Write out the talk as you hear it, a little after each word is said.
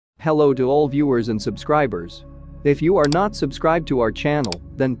Hello to all viewers and subscribers. If you are not subscribed to our channel,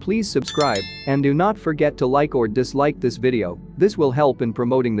 then please subscribe and do not forget to like or dislike this video. This will help in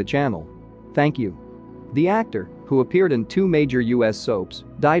promoting the channel. Thank you. The actor, who appeared in 2 major US soaps,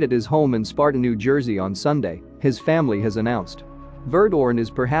 died at his home in Sparta, New Jersey on Sunday, his family has announced. verDorn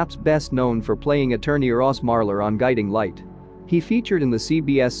is perhaps best known for playing attorney Ross Marler on Guiding Light. He featured in the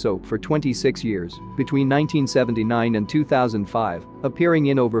CBS soap for 26 years, between 1979 and 2005, appearing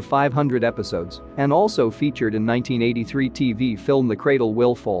in over 500 episodes, and also featured in 1983 TV film The Cradle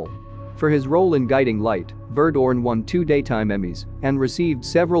Will Fall. For his role in Guiding Light, verDorn won 2 Daytime Emmys and received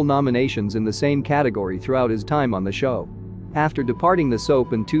several nominations in the same category throughout his time on the show. After departing the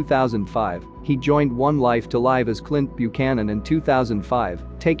soap in 2005, he joined One Life to Live as Clint Buchanan in 2005,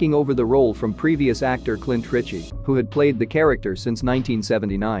 taking over the role from previous actor Clint Ritchie, who had played the character since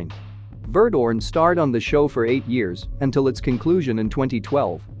 1979. verDorn starred on the show for 8 years until its conclusion in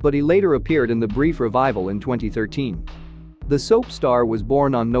 2012, but he later appeared in the brief revival in 2013. The soap star was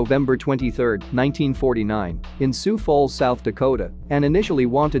born on November 23, 1949, in Sioux Falls, South Dakota, and initially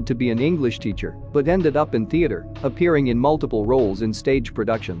wanted to be an English teacher but ended up in theater, appearing in multiple roles in stage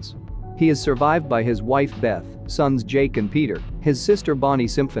productions. He is survived by his wife Beth, sons Jake and Peter, his sister Bonnie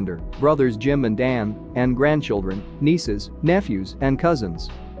Simpfender, brothers Jim and Dan, and grandchildren, nieces, nephews, and cousins.